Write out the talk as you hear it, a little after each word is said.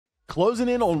Closing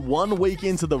in on 1 week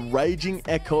into the Raging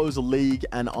Echoes League,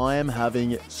 and I am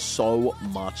having so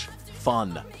much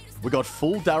fun. We got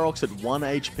full Darox at 1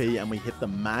 HP, and we hit the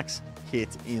max hit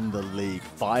in the league,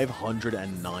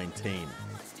 519.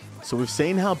 So we've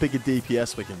seen how big a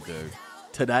DPS we can do.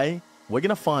 Today, we're going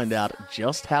to find out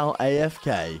just how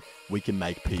AFK we can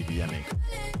make PVMing.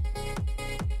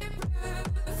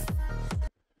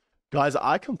 Guys,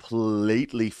 I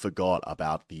completely forgot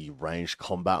about the ranged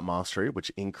combat mastery,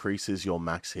 which increases your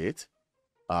max hit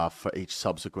for each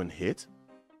subsequent hit.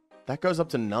 That goes up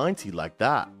to 90 like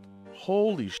that.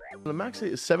 Holy shit. The max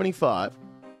hit is 75,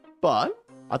 but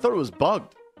I thought it was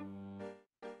bugged.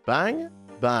 Bang,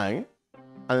 bang,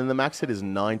 and then the max hit is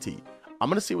 90. I'm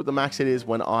going to see what the max hit is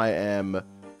when I am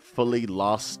fully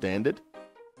last standard.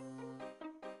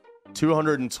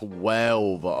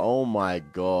 212. Oh my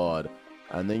god.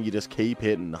 And then you just keep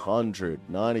hitting 100,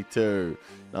 92,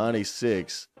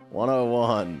 96,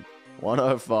 101,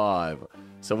 105.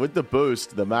 So with the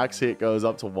boost, the max hit goes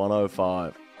up to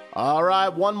 105. All right,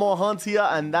 one more hunt here,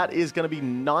 and that is going to be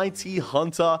 90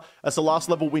 Hunter. That's the last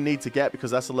level we need to get,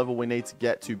 because that's the level we need to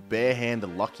get to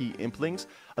Barehand Lucky Implings.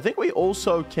 I think we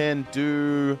also can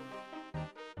do...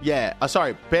 Yeah,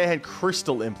 Barehand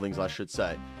Crystal Implings, I should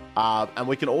say. And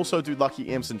we can also do Lucky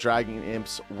Imps and Dragon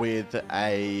Imps with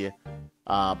a...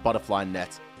 butterfly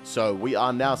net. So we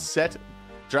are now set.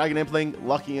 Dragon Impling,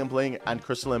 Lucky Impling, and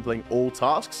Crystal Impling, all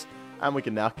tasks, and we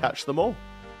can now catch them all.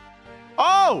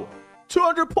 Oh!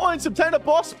 200 points, obtain a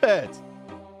boss pet.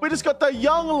 We just got the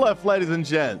young left, ladies and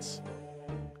gents.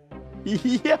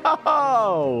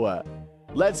 Yo!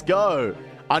 Let's go.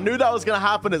 I knew that was going to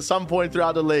happen at some point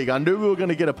throughout the league. I knew we were going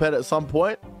to get a pet at some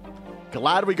point.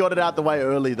 Glad we got it out the way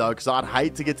early, though, because I'd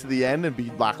hate to get to the end and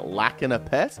be, like, lacking a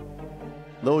pet.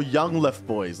 Little young left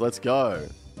boys, let's go.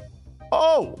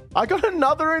 Oh, I got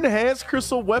another enhanced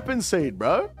crystal weapon seed,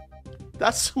 bro.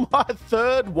 That's my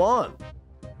third one.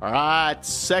 All right,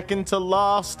 second to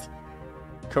last.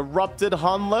 Corrupted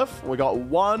Hunlef. We got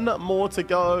one more to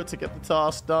go to get the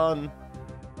task done.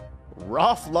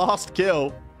 Rough last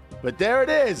kill, but there it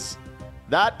is.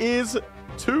 That is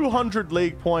 200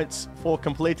 league points for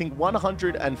completing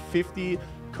 150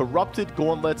 corrupted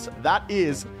gauntlets. That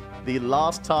is the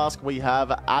last task we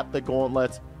have at the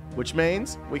gauntlet, which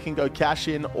means we can go cash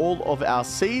in all of our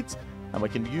seeds, and we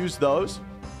can use those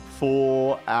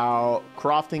for our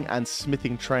crafting and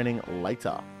smithing training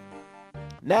later.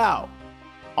 Now,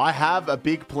 I have a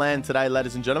big plan today,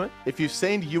 ladies and gentlemen. If you've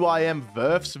seen UIM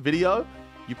Verf's video,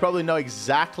 you probably know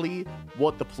exactly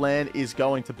what the plan is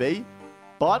going to be,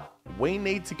 but we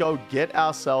need to go get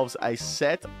ourselves a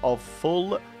set of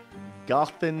full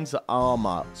Guthin's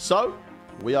armor. So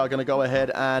we are going to go ahead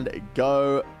and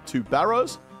go to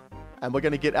Barrows, and we're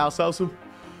going to get ourselves some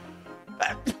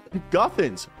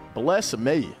Guthins. Bless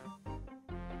me.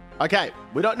 Okay,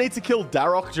 we don't need to kill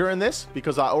Darok during this,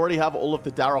 because I already have all of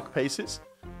the Darok pieces.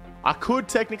 I could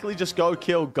technically just go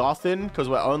kill Guthin, because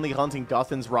we're only hunting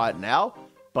Guthins right now,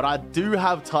 but I do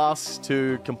have tasks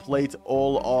to complete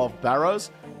all of Barrows,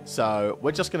 so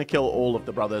we're just going to kill all of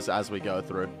the brothers as we go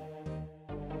through.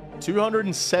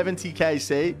 270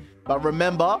 KC. But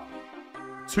remember,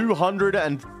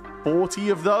 240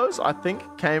 of those, I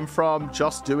think, came from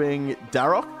just doing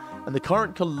Darok. And the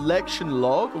current collection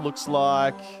log looks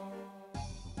like...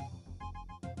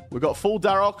 We've got full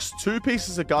Daroks, 2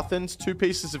 pieces of Guthins, 2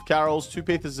 pieces of Carols, 2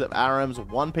 pieces of Arams,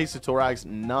 1 piece of Torags,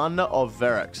 none of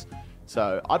Verrex.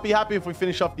 So I'd be happy if we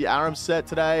finish off the Aram set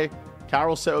today.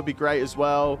 Carol set would be great as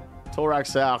well. Torag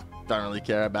set, don't really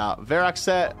care about. Verax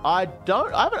set, I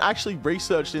haven't actually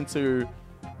researched into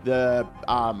the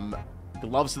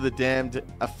Gloves of the Damned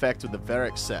effect with the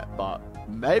Verrex set, but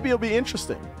maybe it'll be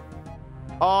interesting.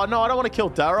 Oh, no, I don't want to kill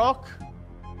Darok.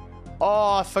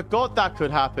 Oh, I forgot that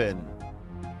could happen.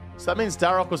 So that means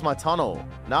Darok was my tunnel.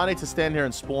 Now I need to stand here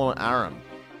and spawn an Aram.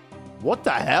 What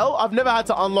the hell? I've never had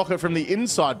to unlock it from the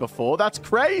inside before. That's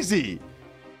crazy.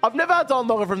 I've never had to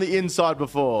unlock it from the inside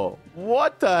before.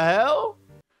 What the hell?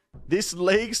 This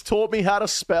league's taught me how to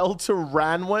spell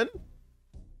Tyranwen.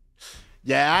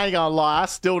 Yeah, I ain't gonna lie. I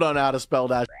still don't know how to spell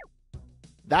that.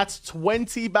 That's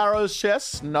 20 Barrows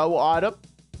chests. No item.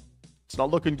 It's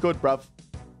not looking good, bruv.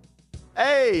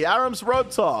 Hey, Aram's robe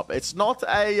top. It's not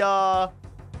a,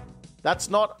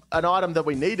 that's not an item that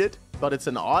we needed, but it's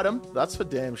an item. That's for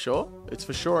damn sure. It's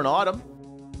for sure an item.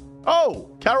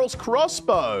 Oh, Carol's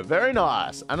crossbow. Very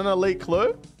nice. And an elite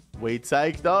clue. We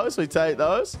take those. We take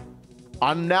those.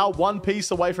 I'm now 1 piece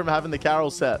away from having the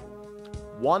Carol set.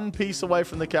 1 piece away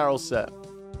from the Carol set.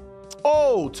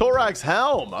 Oh, Torag's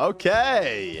helm.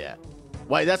 Okay.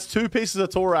 Wait, that's 2 pieces of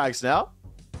Torag's now.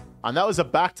 And that was a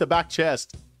back-to-back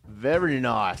chest. Very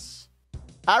nice.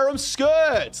 Aram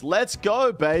skirts. Let's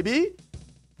go, baby.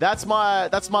 That's my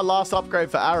last upgrade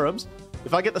for Arams.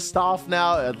 If I get the staff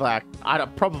now, like, I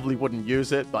probably wouldn't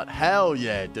use it, but hell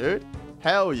yeah, dude.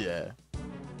 Hell yeah.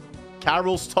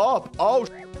 Carol's top. Oh,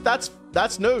 that's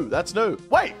new. That's new.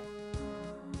 Wait.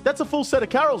 That's a full set of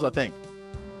Carols, I think.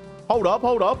 Hold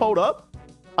up.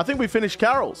 I think we finished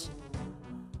Carol's.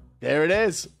 There it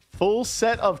is. Full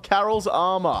set of Carol's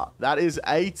armor. That is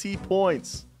 80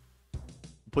 points.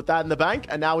 Put that in the bank,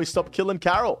 and now we stop killing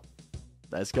Carol.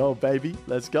 Let's go, baby.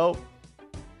 Let's go.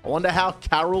 I wonder how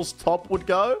Carol's top would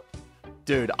go.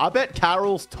 Dude, I bet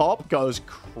Carol's top goes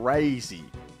crazy.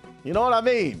 You know what I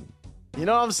mean? You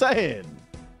know what I'm saying?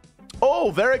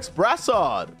 Oh, Verix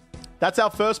Brassard. That's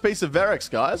our first piece of Verix,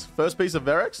 guys. First piece of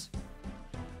Verix.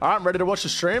 All right, I'm ready to watch the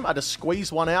stream. I just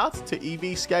squeeze one out to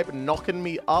EVscape knocking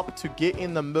me up to get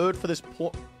in the mood for this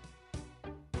point.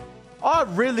 I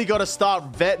really got to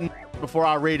start vetting before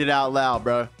I read it out loud,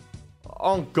 bro.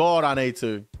 On God, I need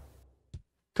to.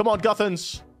 Come on,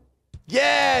 Guthans.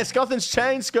 Yes, Guthans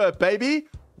chain skirt, baby.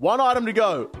 One item to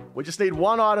go. We just need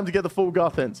one item to get the full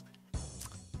Guthans.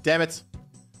 Damn it.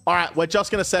 All right, we're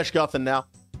just going to sesh Guthan now.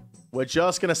 We're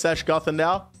just going to sesh Guthan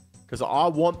now because I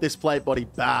want this plate body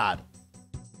bad.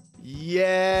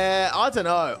 Yeah, I don't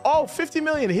know. Oh, 50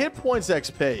 million hit points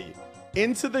XP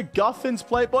into the Guthan's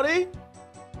plate body.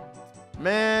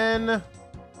 Man.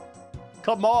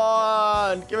 Come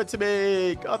on. Give it to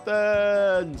me.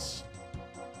 Guthans.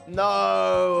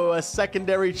 No, a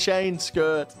secondary chain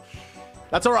skirt.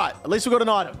 That's all right. At least we got an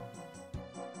item.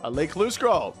 Elite Clue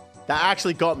Scroll. That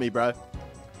actually got me, bro.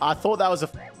 I thought that was a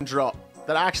drop.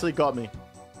 That actually got me.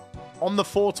 On the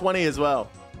 420 as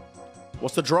well.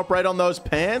 What's the drop rate on those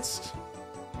pants?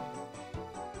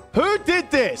 Who did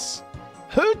this?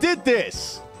 Who did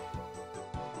this?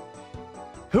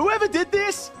 Whoever did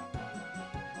this?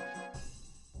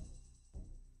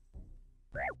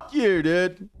 You,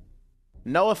 dude.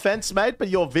 No offense, mate, but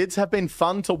your vids have been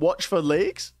fun to watch for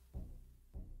leagues.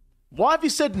 Why have you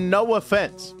said no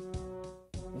offense?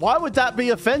 Why would that be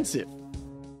offensive?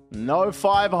 No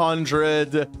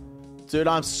 500. Dude,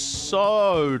 I'm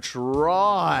so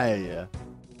dry.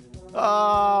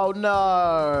 Oh,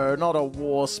 no. Not a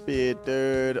war spear,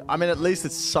 dude. I mean, at least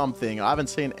it's something. I haven't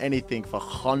seen anything for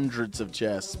hundreds of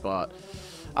chests, but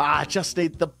I just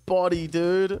need the body,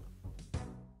 dude.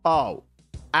 Oh,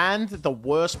 and the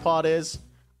worst part is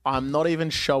I'm not even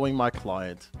showing my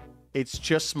client. It's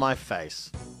just my face.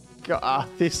 God,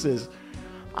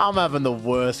 I'm having the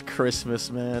worst Christmas,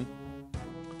 man.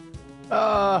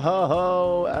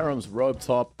 Oh, Aram's robe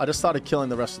top. I just started killing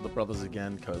the rest of the brothers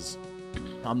again because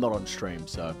I'm not on stream,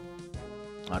 so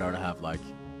I don't have, like,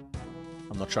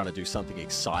 I'm not trying to do something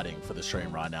exciting for the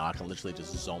stream right now. I can literally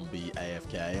just zombie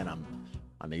AFK, and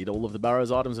I need all of the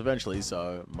Barrows items eventually,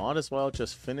 so might as well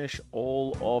just finish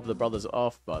all of the brothers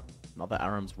off, but another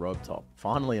Aram's robe top.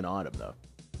 Finally an item, though.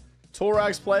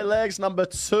 Torag's plate legs, number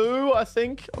 2, I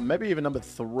think. Or maybe even number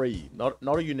 3. Not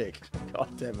a unique. God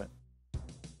damn it.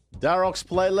 Darok's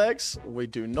plate legs. We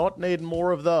do not need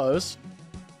more of those.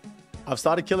 I've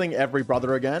started killing every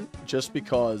brother again just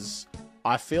because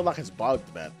I feel like it's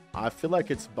bugged, man. I feel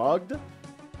like it's bugged,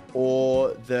 or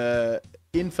the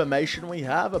information we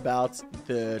have about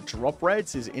the drop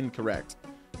rates is incorrect.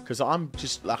 Because I'm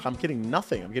just, like, I'm getting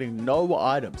nothing. I'm getting no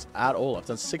items at all. I've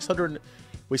done 600...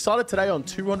 We started today on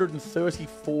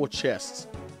 234 chests.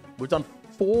 We've done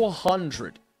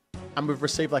 400. And we've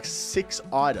received like 6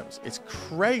 items. It's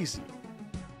crazy.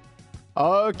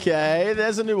 Okay,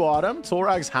 there's a new item.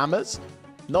 Torag's hammers.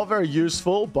 Not very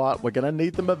useful, but we're going to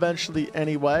need them eventually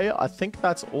anyway. I think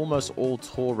that's almost all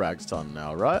Torag's done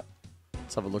now, right?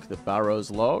 Let's have a look at the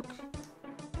Barrows log.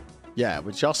 Yeah,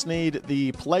 we just need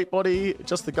the plate body,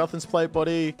 just the Guthan's plate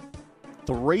body,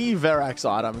 3 Verax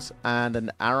items, and an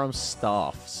Aram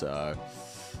staff. So,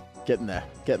 getting there.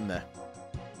 Getting there.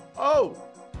 Oh!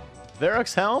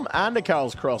 Verax helm and a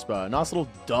Carol's crossbow. Nice little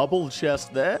double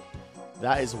chest there.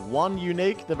 That is 1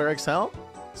 unique, the Verax helm.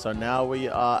 So now we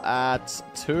are at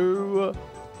 2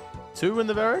 in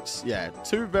the Verax. Yeah,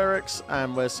 2 Verax,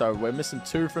 and we're missing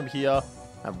 2 from here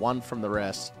and 1 from the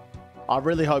rest. I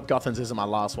really hope Guthan's isn't my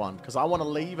last one, because I want to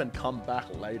leave and come back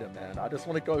later, man. I just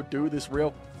want to go do this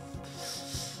real...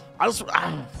 I just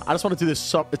want to do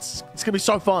this. It's going to be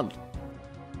so fun.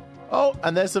 Oh,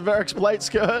 and there's the Verax plate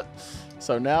skirt.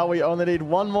 So now we only need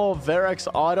 1 more Verax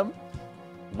item,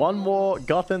 1 more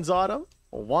Guthan's item,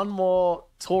 1 more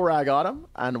Torag item,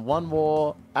 and 1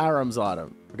 more Aram's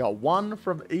item. We got 1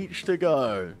 from each to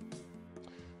go.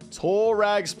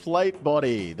 Torag's plate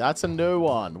body. That's a new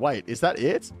one. Wait, is that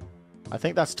it? I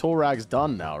think that's Torag's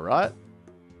done now, right?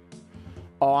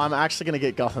 Oh, I'm actually going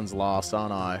to get Guthans last,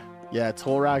 aren't I? Yeah,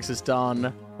 Torrags is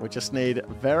done. We just need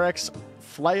Verex,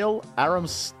 Flail,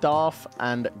 Aram's Staff,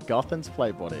 and Guthans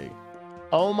Playbody.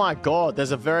 Oh my god,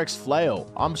 there's a Verex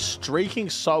Flail. I'm streaking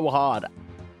so hard.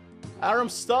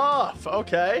 Aram's Staff.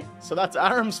 Okay, so that's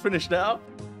Aram's finished now.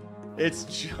 It's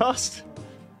just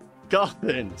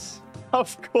Guthans.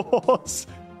 Of course.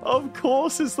 Of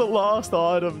course it's the last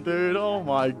item, dude. Oh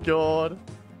my god.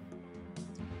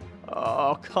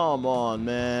 Oh, come on,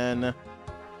 man.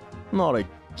 Not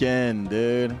again,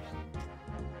 dude.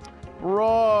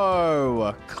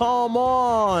 Bro, come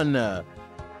on. I'm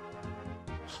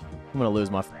gonna lose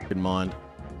my fucking mind.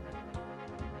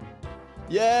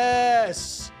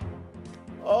 Yes!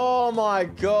 Oh my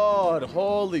god,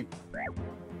 holy...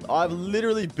 I've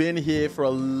literally been here for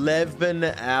 11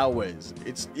 hours.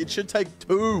 It should take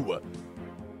 2.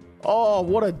 Oh,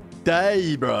 what a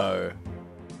day, bro.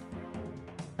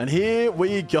 And here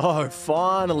we go,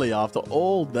 finally, after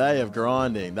all day of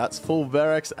grinding. That's full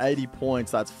Verex, 80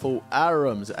 points. That's full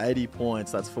Arams, 80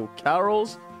 points. That's full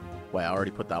Carols. Wait, I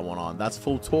already put that one on. That's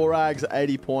full Torrags,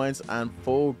 80 points. And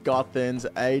full Guthans,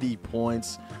 80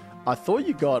 points. I thought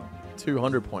you got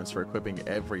 200 points for equipping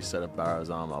every set of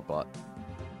Barrow's armor, but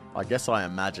I guess I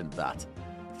imagined that.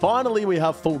 Finally, we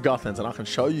have full Guthans, and I can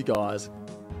show you guys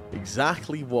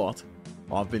exactly what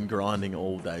I've been grinding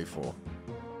all day for.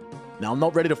 Now, I'm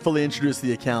not ready to fully introduce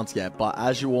the accounts yet, but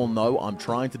as you all know, I'm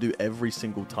trying to do every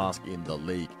single task in the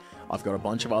league. I've got a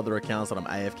bunch of other accounts that I'm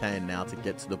AFKing now to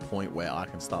get to the point where I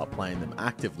can start playing them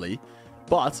actively.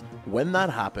 But when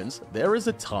that happens, there is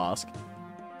a task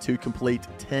to complete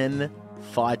 10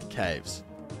 fight caves.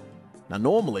 Now,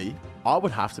 normally, I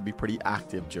would have to be pretty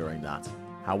active during that.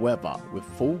 However, with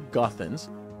full Guthans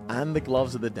and the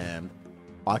Gloves of the Damned,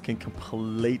 I can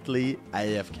completely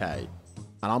AFK.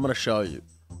 And I'm going to show you.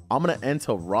 I'm going to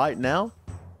enter right now,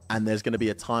 and there's going to be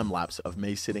a time lapse of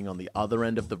me sitting on the other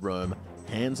end of the room,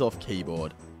 hands off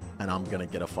keyboard, and I'm going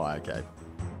to get a fire cave.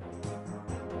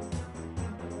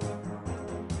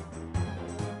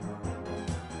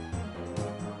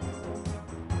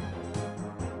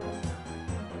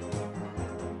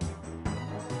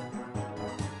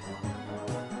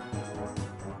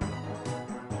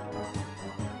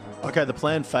 Okay, the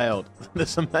plan failed.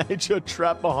 There's a major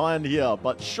trap behind here,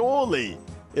 but surely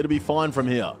it'll be fine from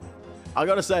here. I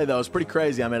gotta say, though, it's pretty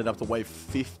crazy. I made it up to wave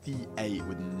 58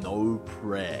 with no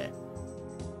prayer.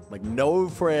 Like, no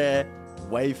prayer,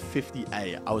 wave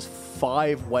 58. I was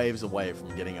 5 waves away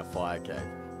from getting a fire cave.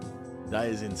 That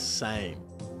is insane.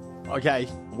 Okay,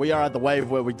 we are at the wave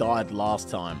where we died last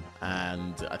time,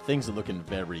 and things are looking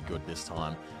very good this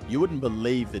time. You wouldn't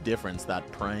believe the difference that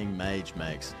Praying Mage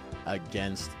makes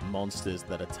against monsters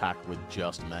that attack with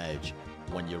just Mage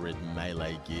when you're in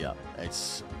melee gear.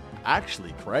 It's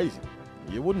actually crazy.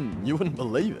 You wouldn't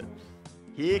believe it.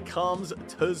 Here comes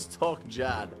Tuztok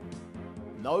Jad.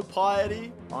 No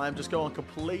piety. I am just going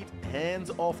complete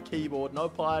hands off keyboard. No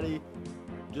piety.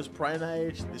 Just Pray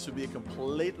Mage. This would be a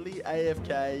completely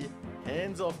AFK.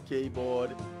 Hands off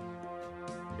keyboard.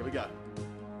 Here we go.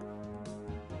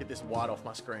 Get this white off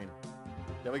my screen.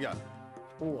 There we go.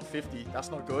 Oh, 50. That's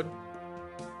not good.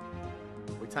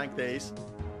 We tank these.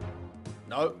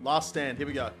 No, last stand. Here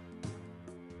we go.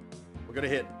 We got to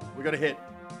hit. We got to hit.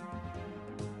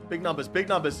 Big numbers. Big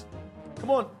numbers.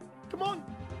 Come on. Come on.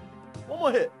 One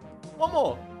more hit. One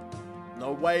more.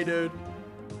 No way, dude.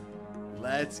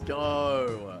 Let's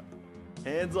go.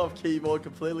 Hands off keyboard.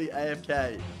 Completely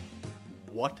AFK.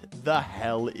 What the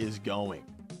hell is going?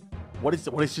 What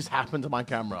has just happened to my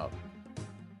camera?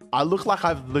 I look like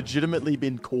I've legitimately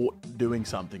been caught doing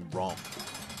something wrong.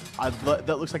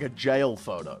 That looks like a jail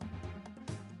photo.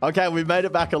 Okay, we made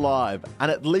it back alive. And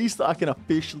at least I can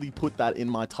officially put that in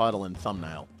my title and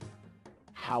thumbnail.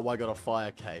 How I got a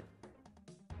fire cape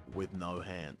with no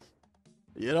hands.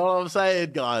 You know what I'm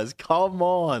saying, guys? Come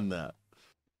on.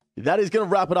 That is going to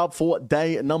wrap it up for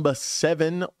day number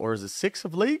 7. Or is it 6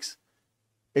 of leagues?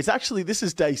 It's actually, this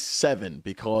is day 7.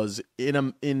 Because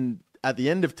at the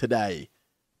end of today,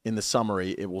 in the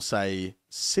summary, it will say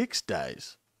 6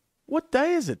 days. What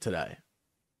day is it today?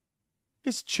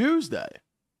 It's Tuesday.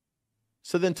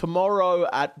 So then tomorrow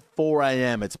at 4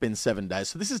 a.m., it's been 7 days.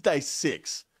 So this is day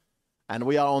 6. And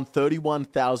we are on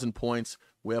 31,000 points.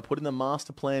 We are putting the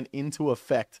master plan into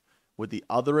effect with the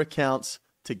other accounts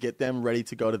to get them ready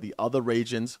to go to the other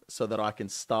regions so that I can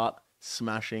start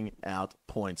smashing out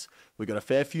points. We've got a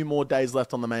fair few more days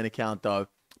left on the main account, though.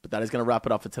 But that is going to wrap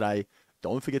it up for today.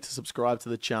 Don't forget to subscribe to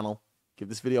the channel. Give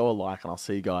this video a like, and I'll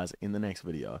see you guys in the next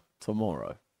video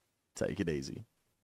tomorrow. Take it easy.